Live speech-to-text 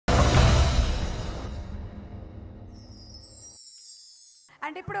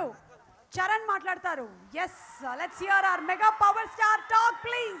And ఇప్పుడు చరణ్ మాట్లాడతారు. Yes, let's hear hour mega power star talk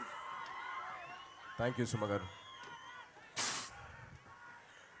please. Thank you Suma గారు.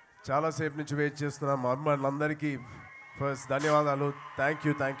 చాలాసేపు నుంచి వెయిట్ చేస్తున్న మా అభిమానులందరికీ ఫస్ట్ ధన్యవాదాలు.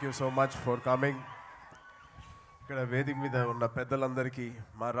 Thank you so much for coming. ఇక్కడ వేదిక మీద ఉన్న పెద్దలందరికీ,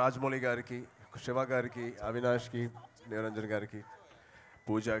 మా రాజమౌళి గారికి, శివ గారికి, అవినాష్కి, నిరంజన్ గారికి,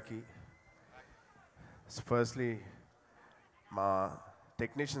 పూజాకి, ఫస్ట్లీ మా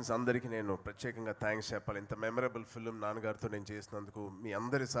టెక్నీషియన్స్ అందరికీ నేను ప్రత్యేకంగా థ్యాంక్స్ చెప్పాలి. ఇంత మెమరబుల్ ఫిల్మ్ నాన్నగారితో నేను చేసినందుకు మీ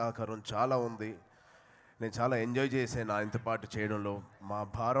అందరి సహకారం చాలా ఉంది. నేను చాలా ఎంజాయ్ చేశాను నా ఇంత పాటు చేయడంలో. మా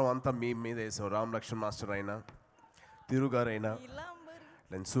భారం అంతా మీ మీద వేసాం. రామ్ లక్ష్మణ్ మాస్టర్ అయినా, తిరు గారైనా,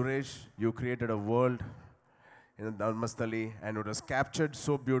 and Suresh, you created a world in Dharmastali and it was captured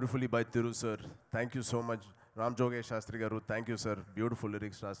so beautifully by Thiru sir. Thank you so much. Ram Jogesh Shastri garu, thank you sir. Beautiful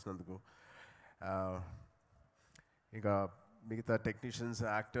lyrics రాసినందుకు. ఇంకా మిగతా టెక్నీషియన్స్,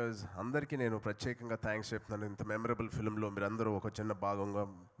 యాక్టర్స్ అందరికీ నేను ప్రత్యేకంగా thanks చెప్తున్నాను. ఇంత memorable ఫిల్మ్లో మీరందరూ ఒక చిన్న భాగంగా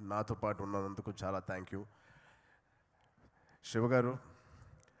నాతో పాటు ఉన్నందుకు చాలా థ్యాంక్ యూ. శివ గారు,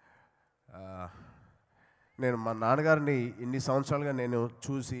 నేను మా నాన్నగారిని ఇన్ని సంవత్సరాలుగా నేను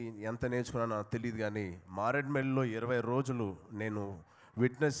చూసి ఎంత నేర్చుకున్నానో నాకు తెలియదు, కానీ మారేడుమిల్లిలో 20 రోజులు నేను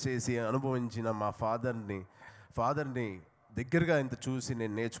విట్నెస్ చేసి అనుభవించిన మా ఫాదర్ని దగ్గరగా ఇంత చూసి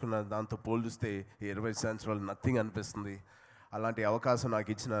నేను నేర్చుకున్న దాంతో పోల్చిస్తే 20 సంవత్సరాలు నథింగ్ అనిపిస్తుంది. అలాంటి అవకాశం నాకు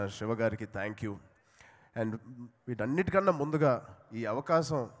ఇచ్చిన శివ గారికి థ్యాంక్ యూ. అండ్ వీటన్నిటికన్నా ముందుగా ఈ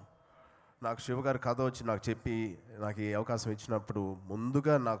అవకాశం నాకు శివగారి కథ వచ్చి నాకు చెప్పి నాకు ఈ అవకాశం ఇచ్చినప్పుడు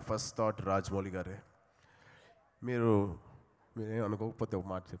ముందుగా నాకు ఫస్ట్ థాట్ రాజమౌళి గారే. మీరేం అనుకోకపోతే ఒక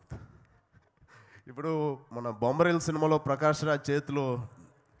మాట చెప్తా. ఇప్పుడు మన బొమ్మరిల్ సినిమాలో ప్రకాష్ రాజ్ చేతిలో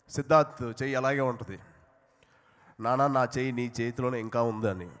సిద్ధార్థ్ చెయ్యి అలాగే ఉంటుంది, నానా నా చెయ్యి నీ చేతిలోనే ఇంకా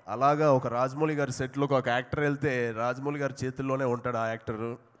ఉందని. అలాగా ఒక రాజమౌళి గారి సెట్లోకి ఒక యాక్టర్ వెళ్తే రాజమౌళి గారి చేతుల్లోనే ఉంటాడు ఆ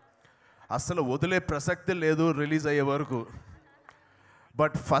యాక్టరు. అస్సలు వదిలే ప్రసక్తి లేదు రిలీజ్ అయ్యే వరకు.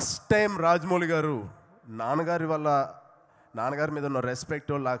 బట్ ఫస్ట్ టైం రాజమౌళి గారు నాన్నగారి మీద ఉన్న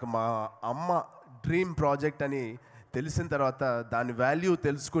రెస్పెక్ట్, నాకు మా అమ్మ డ్రీమ్ ప్రాజెక్ట్ అని తెలిసిన తర్వాత దాని వాల్యూ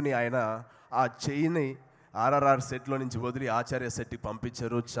తెలుసుకుని ఆయన ఆ చెయ్యిని ఆర్ఆర్ఆర్ సెట్లో నుంచి వదిలి ఆచార్య సెట్కి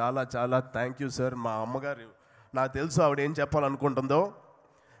పంపించారు. చాలా చాలా థ్యాంక్ యూ సార్. మా అమ్మగారు, నాకు తెలుసు ఆవిడ ఏం చెప్పాలనుకుంటుందో,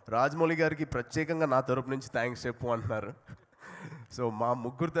 రాజమౌళి గారికి ప్రత్యేకంగా నా తరపు నుంచి థ్యాంక్స్ చెప్పు అంటున్నారు. సో మా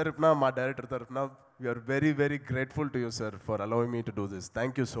ముగ్గురు తరపున, మా డైరెక్టర్ తరపున we are very very grateful to you sir for allowing me to do this.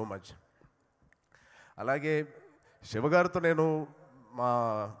 Thank you so much. అలాగే శివగారితో నేను మా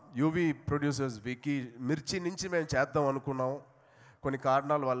యూవీ ప్రొడ్యూసర్స్ వికీ, మిర్చి నుంచి మేము చేద్దాం అనుకున్నాం. కొన్ని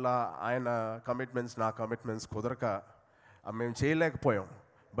కారణాల వల్ల ఆయన కమిట్మెంట్స్, నా కమిట్మెంట్స్ కుదరక మేము చేయలేకపోయాం.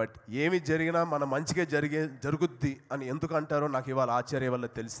 బట్ ఏమి జరిగినా మన మంచిగా జరుగుద్ది అని ఎందుకు అంటారో నాకు ఇవాళ ఆచార్య వల్ల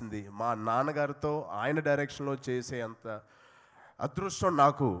తెలిసింది. మా నాన్నగారితో ఆయన డైరెక్షన్లో చేసే అంత అదృష్టం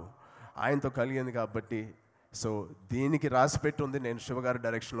నాకు ఆయనతో కలిగింది కాబట్టి, సో దీనికి రాసిపెట్టి ఉంది నేను శివగారి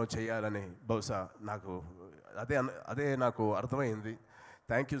డైరెక్షన్లో చేయాలని. బహుశా నాకు అదే నాకు అర్థమైంది.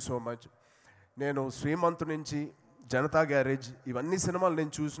 Thank you so much. నేను శ్రీమంతు నుంచి జనతా గ్యారేజ్ ఇవన్నీ సినిమాలు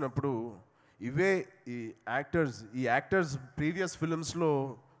నేను చూసినప్పుడు ఈ యాక్టర్స్ ప్రీవియస్ ఫిలిమ్స్లో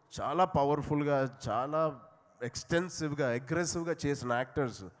చాలా పవర్ఫుల్గా, చాలా ఎక్స్టెన్సివ్గా, అగ్రెసివ్గా చేసిన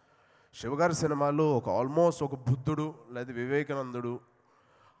యాక్టర్స్ శివగారి సినిమాలో ఆల్మోస్ట్ ఒక బుద్ధుడు లేదా వివేకానందుడు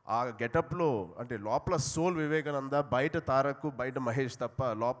ఆ గెటప్లో, అంటే లోపల సోల్ వివేకానంద, బయట తారక్, బయట మహేష్ తప్ప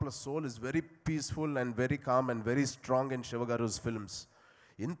లోపల soul is very peaceful and very calm and very strong in శివగారుస్ films.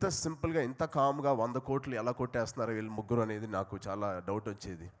 ఇంత సింపుల్గా, ఇంత కామ్గా 100 కోట్లు ఎలా కొట్టేస్తున్నారు వీళ్ళు ముగ్గురు అనేది నాకు చాలా డౌట్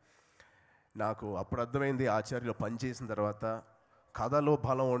వచ్చేది. నాకు అప్పుడు అర్థమైంది ఆచార్యలో పనిచేసిన తర్వాత, కథలో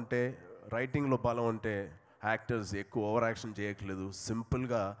బలం ఉంటే, రైటింగ్లో బలం ఉంటే యాక్టర్స్ ఎక్కువ ఓవర్ యాక్షన్ చేయట్లేదు.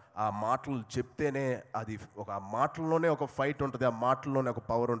 సింపుల్గా ఆ మాటలు చెప్తేనే అది ఆ మాటల్లోనే ఒక ఫైట్ ఉంటుంది, ఆ మాటల్లోనే ఒక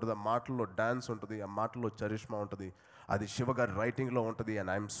పవర్ ఉంటుంది, ఆ మాటల్లో డ్యాన్స్ ఉంటుంది, ఆ మాటల్లో చరిష్మా ఉంటుంది. అది శివగారి రైటింగ్లో ఉంటుంది.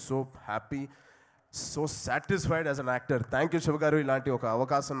 And I'm so happy, so satisfied as an actor. Thank you శివగారు, ఇలాంటి ఒక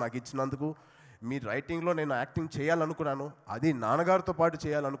అవకాశం నాకు ఇచ్చినందుకు. మీ రైటింగ్లో నేను యాక్టింగ్ చేయాలనుకున్నాను, అది నాన్నగారితో పాటు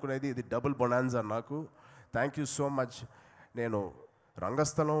చేయాలనుకునేది, ఇది డబుల్ బొనాన్జా నాకు. Thank you so much. నేను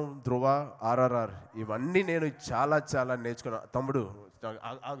రంగస్థలం, ధ్రువ, ఆర్ఆర్ఆర్ ఇవన్నీ నేను చాలా చాలా నేర్చుకున్నా. తమ్ముడు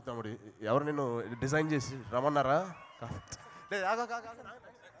ఎవరు నేను డిజైన్ చేసి రమ్మన్నారా?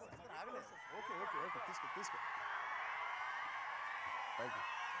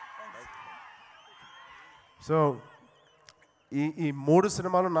 సో ఈ 3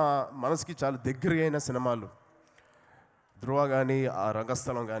 సినిమాలు నా మనసుకి చాలా దగ్గర అయిన సినిమాలు. ధ్రువ కానీ, ఆ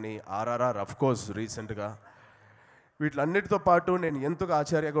రంగస్థలం కానీ, ఆర్ఆర్ఆర్ అఫ్కోర్స్ రీసెంట్గా. వీటిలన్నిటితో పాటు నేను ఎందుకు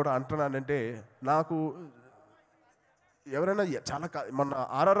ఆచార్య కూడా అంటున్నానంటే, నాకు ఎవరైనా చాలా మొన్న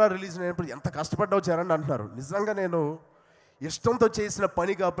ఆర్ఆర్ఆర్ రిలీజ్ అయినప్పుడు ఎంత కష్టపడ్డావు చరణ్ అంటున్నారు. నిజంగా నేను ఇష్టంతో చేసిన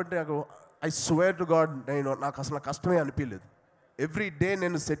పని కాబట్టి నాకు ఐ స్వేర్ టు గాడ్ నాకు అసలు కష్టమే అనిపించలేదు. ఎవ్రీ డే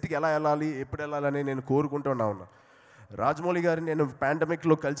నేను సెట్కి ఎలా వెళ్ళాలి, ఎప్పుడు వెళ్ళాలని నేను కోరుకుంటూ ఉన్నా. రాజమౌళి గారిని నేను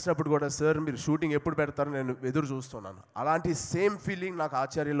పాండమిక్లో కలిసినప్పుడు కూడా, సార్ మీరు షూటింగ్ ఎప్పుడు పెడతారో నేను ఎదురు చూస్తున్నాను. అలాంటి సేమ్ ఫీలింగ్ నాకు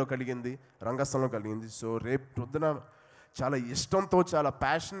ఆచార్యలో కలిగింది, రంగస్థలంలో కలిగింది. సో రేపు పొద్దున చాలా ఇష్టంతో చాలా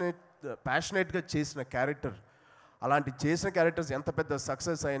ప్యాషనేట్గా చేసిన క్యారెక్టర్. అలాంటి చేసిన క్యారెక్టర్స్ ఎంత పెద్ద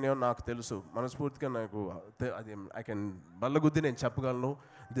సక్సెస్ అయినాయో నాకు తెలుసు. మనస్ఫూర్తిగా నాకు అది ఐ కెన్ బల్లగుద్ది నేను చెప్పగలను.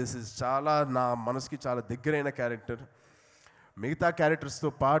 దిస్ ఇస్ చాలా నా మనసుకి చాలా దగ్గరైన క్యారెక్టర్. మిగతా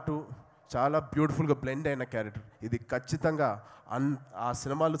క్యారెక్టర్స్తో పాటు చాలా బ్యూటిఫుల్గా బ్లెండ్ అయిన క్యారెక్టర్. ఇది ఖచ్చితంగా ఆ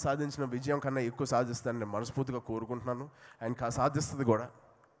సినిమాలు సాధించిన విజయం కన్నా ఎక్కువ సాధిస్తానని నేను మనస్ఫూర్తిగా కోరుకుంటున్నాను. అండ్ సాధిస్తుంది కూడా.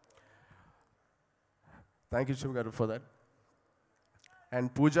 థ్యాంక్ యూ శివ్ గారు for that. And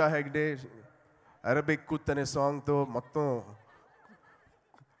Pooja Hegde Arabic కూత్ అనే సాంగ్తో మొత్తం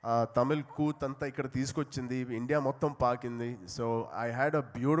తమిళ్ కూత్ అంతా ఇక్కడ తీసుకొచ్చింది, ఇండియా మొత్తం పాకింది. So I had a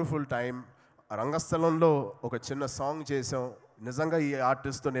beautiful time. రంగస్థలంలో ఒక చిన్న సాంగ్ చేసాం. నిజంగా ఈ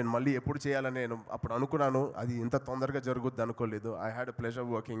ఆర్టిస్ట్తో నేను మళ్ళీ ఎప్పుడు చేయాలని నేను అప్పుడు అనుకున్నాను. అది ఇంత తొందరగా జరుగుద్ది అనుకోలేదు. I had a pleasure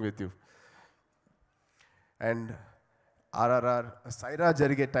working with you. And RRR Sye Raa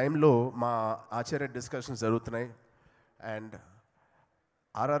జరిగే టైంలో మా ఆచార్య డిస్కషన్స్ జరుగుతున్నాయి. అండ్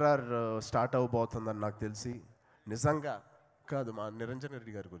ఆర్ఆర్ఆర్ స్టార్ట్ అవ్వబోతుందని నాకు తెలిసి, నిజంగా కాదు మా నిరంజన్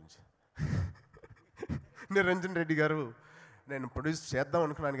రెడ్డి గారి గురించి నిరంజన్ రెడ్డి గారు నేను ప్రొడ్యూస్ చేద్దాం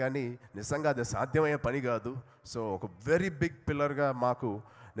అనుకున్నాను, కానీ నిజంగా అది సాధ్యమయ్యే పని కాదు. సో ఒక వెరీ బిగ్ పిల్లర్గా మాకు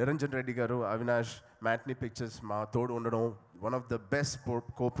నిరంజన్ రెడ్డి గారు, అవినాష్, మ్యాట్నీ పిక్చర్స్ మా తోడు ఉండడం, వన్ ఆఫ్ ద బెస్ట్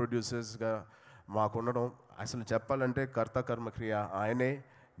కో ప్రొడ్యూసర్స్గా మాకు ఉండడం. అసలు చెప్పాలంటే కర్త కర్మక్రియ ఆయనే.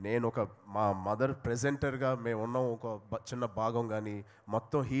 నేను మా మదర్ ప్రెజెంటర్గా మేము ఉన్నాం ఒక చిన్న భాగం, కానీ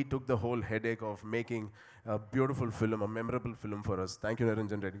మొత్తం he took the whole head Ek of making a beautiful film, a memorable film for us. Thank you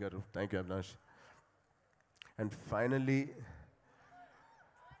Niranjan Reddy గారు. Thank you Avinash. And finally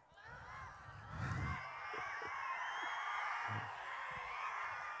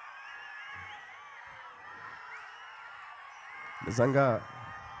నిజంగా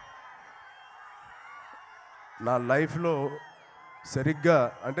నా లైఫ్లో సరిగ్గా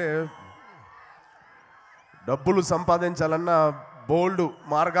అంటే డబ్బులు సంపాదించాలన్న బోల్డ్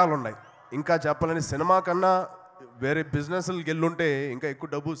మార్గాలు ఉన్నాయి. ఇంకా చెప్పాలని సినిమా కన్నా వేరే బిజినెస్లకు వెళ్ళుంటే ఇంకా ఎక్కువ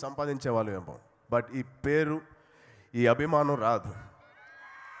డబ్బు సంపాదించేవాళ్ళు ఏమో. బట్ ఈ పేరు, ఈ అభిమానం రాదు.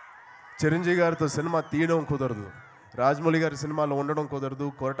 చిరంజీవి గారితో సినిమా తీయడం కుదరదు, రాజమౌళి గారి సినిమాలో ఉండడం కుదరదు,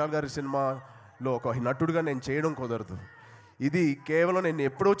 కొరటాల గారి సినిమాలో ఒక నటుడుగా నేను చేయడం కుదరదు. ఇది కేవలం నేను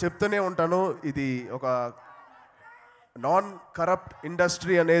ఎప్పుడూ చెప్తూనే ఉంటాను, ఇది ఒక నాన్ కరప్ట్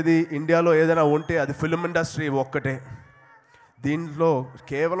ఇండస్ట్రీ అనేది ఇండియాలో ఏదైనా ఉంటే అది ఫిల్మ్ ఇండస్ట్రీ ఒక్కటే. దీంట్లో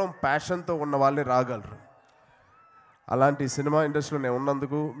కేవలం ప్యాషన్తో ఉన్న వాళ్ళే రాగలరు. అలాంటి సినిమా ఇండస్ట్రీలో నేను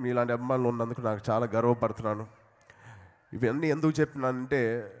ఉన్నందుకు, మీలాంటి అభిమానులు ఉన్నందుకు నాకు చాలా గర్వపడుతున్నాను. ఇవన్నీ ఎందుకు చెప్పినానంటే,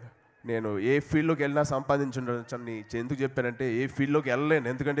 నేను ఏ ఫీల్డ్లోకి వెళ్ళినా సంపాదించుండొచ్చని ఎందుకు చెప్పానంటే, ఏ ఫీల్డ్లోకి వెళ్ళలేను.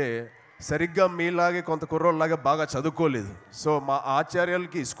 ఎందుకంటే సరిగ్గా మీలాగే కొంత కుర్రోళ్ళలాగా బాగా చదువుకోలేదు. సో మా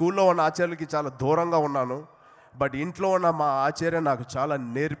ఆచార్యులకి, స్కూల్లో ఉన్న ఆచార్యులకి చాలా దూరంగా ఉన్నాను. బట్ ఇంట్లో ఉన్న మా ఆచార్య నాకు చాలా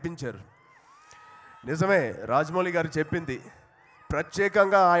నేర్పించారు. నిజమే, రాజమౌళి గారు చెప్పింది,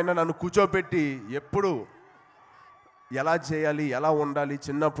 ప్రత్యేకంగా ఆయన నన్ను కూర్చోబెట్టి ఎప్పుడు ఎలా చేయాలి, ఎలా ఉండాలి,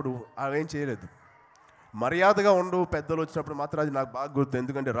 చిన్నప్పుడు అవేం చేయలేదు. మర్యాదగా ఉండు, పెద్దలు వచ్చినప్పుడు మాత్రం అది నాకు బాగా గుర్తు.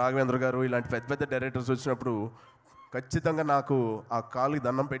 ఎందుకంటే రాఘవేంద్ర గారు ఇలాంటి పెద్ద పెద్ద డైరెక్టర్స్ వచ్చినప్పుడు ఖచ్చితంగా నాకు ఆ కాలుకి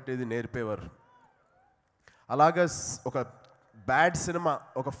దండం పెట్టేది నేర్పేవారు. అలాగా ఒక బ్యాడ్ సినిమా,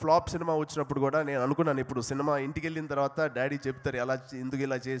 ఒక ఫ్లాప్ సినిమా వచ్చినప్పుడు కూడా నేను అనుకున్నాను, ఇప్పుడు సినిమా ఇంటికి వెళ్ళిన తర్వాత డాడీ చెప్తారు ఎలా ఎందుకు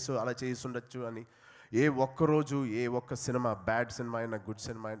ఇలా చేసు, అలా చేసి ఉండొచ్చు అని. ఏ ఒక్కరోజు ఏ ఒక్క సినిమా, బ్యాడ్ సినిమా అయినా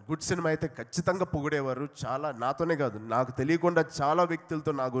గుడ్ సినిమా అయితే ఖచ్చితంగా పొగిడేవారు. చాలా, నాతోనే కాదు, నాకు తెలియకుండా చాలా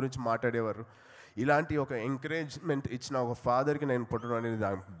వ్యక్తులతో నా గురించి మాట్లాడేవారు. ఇలాంటి ఒక ఎంకరేజ్మెంట్ ఇచ్చిన ఒక ఫాదర్కి నేను పుట్టడం అనేది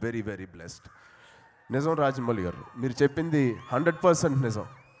ఐఎమ్ వెరీ వెరీ బ్లెస్డ్. నిజం రాజమౌళి గారు, మీరు చెప్పింది 100% నిజం.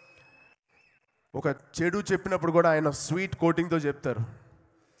 ఒక చెడు చెప్పినప్పుడు కూడా ఆయన స్వీట్ కోటింగ్తో చెప్తారు.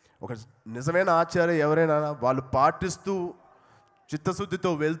 ఒక నిజమైన ఆచార్య ఎవరైనా వాళ్ళు పాటిస్తూ చిత్తశుద్ధితో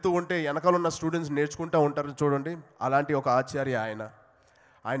వెళ్తూ ఉంటే వెనకాల ఉన్న స్టూడెంట్స్ నేర్చుకుంటూ ఉంటారు చూడండి. అలాంటి ఒక ఆచార్య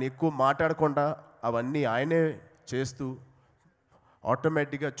ఆయన ఎక్కువ మాట్లాడకుండా అవన్నీ ఆయనే చేస్తూ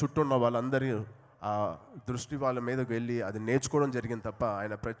ఆటోమేటిక్గా చుట్టూ ఉన్న వాళ్ళందరూ ఆ దృష్టి వాళ్ళ మీదకి వెళ్ళి అది నేర్చుకోవడం జరిగింది తప్ప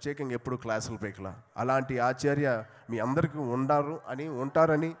ఆయన ప్రత్యేకంగా ఎప్పుడు క్లాసులు పెక్కలా. అలాంటి ఆచార్య మీ అందరికీ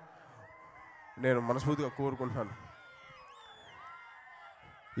ఉంటారని నేను మనస్ఫూర్తిగా కోరుకుంటున్నాను.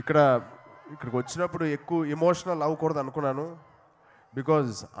 ఇక్కడికి వచ్చినప్పుడు ఎక్కువ ఎమోషనల్ అవ్వకూడదు అనుకున్నాను.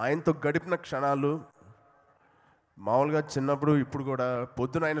 బికాజ్ ఆయనతో గడిపిన క్షణాలు మామూలుగా చిన్నప్పుడు ఇప్పుడు కూడా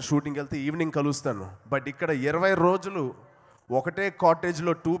పొద్దున ఆయన షూటింగ్కి వెళ్తే ఈవినింగ్ కలుస్తాను. బట్ ఇక్కడ 20 రోజులు ఒకటే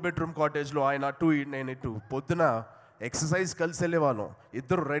కాటేజ్లో, 2 బెడ్రూమ్ కాటేజ్లో ఆయన అటు నేను ఇటు పొద్దున ఎక్సర్సైజ్ కలిసి వెళ్ళేవాళ్ళం,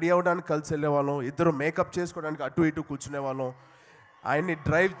 ఇద్దరు రెడీ అవ్వడానికి కలిసి వెళ్ళేవాళ్ళం, ఇద్దరు మేకప్ చేసుకోవడానికి అటు ఇటు కూర్చునేవాళ్ళం, ఆయన్ని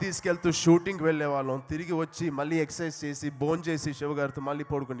డ్రైవ్ తీసుకెళ్తూ షూటింగ్కి వెళ్ళేవాళ్ళం, తిరిగి వచ్చి మళ్ళీ ఎక్సర్సైజ్ చేసి భోజనం చేసి శివగారితో మళ్ళీ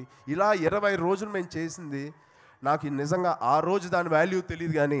పడుకుని ఇలా 20 రోజులు మేము చేసింది. నాకు నిజంగా ఆ రోజు దాని వాల్యూ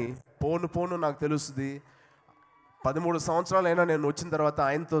తెలియదు, కానీ పోను పోను నాకు తెలుస్తుంది. 13 సంవత్సరాలైనా నేను వచ్చిన తర్వాత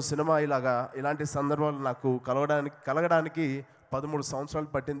ఆయనతో సినిమా ఇలాంటి సందర్భాలు నాకు కలగడానికి 13 సంవత్సరాలు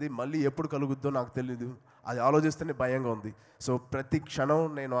పట్టింది. మళ్ళీ ఎప్పుడు కలుగుద్దో నాకు తెలియదు, అది ఆలోచిస్తేనే భయంగా ఉంది. సో ప్రతి క్షణం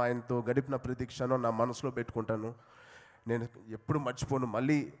నేను ఆయనతో గడిపిన ప్రతి క్షణం నా మనసులో పెట్టుకుంటాను. నేను ఎప్పుడు మర్చిపోను.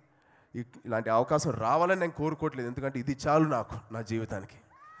 మళ్ళీ ఇలాంటి అవకాశం రావాలని నేను కోరుకోవట్లేదు, ఎందుకంటే ఇది చాలు నాకు నా జీవితానికి.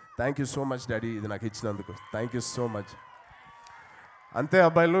 Thank you so much daddy, ఇది నాకు ఇచ్చినందుకు. Thank you so much. అంతే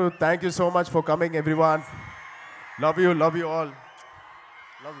అబ్బాయిలు, thank you so much for coming everyone. Love you all.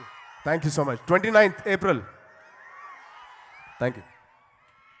 Love you. Thank you so much. 29th April. Thank you.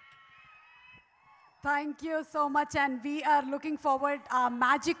 Thank you so much. And we are looking forward ఆ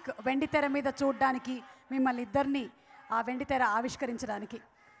magic వెండితెర మీద చూడడానికి, మిమ్మల్ని ఇద్దరిని ఆ వెండితెర ఆవిష్కరించడానికి.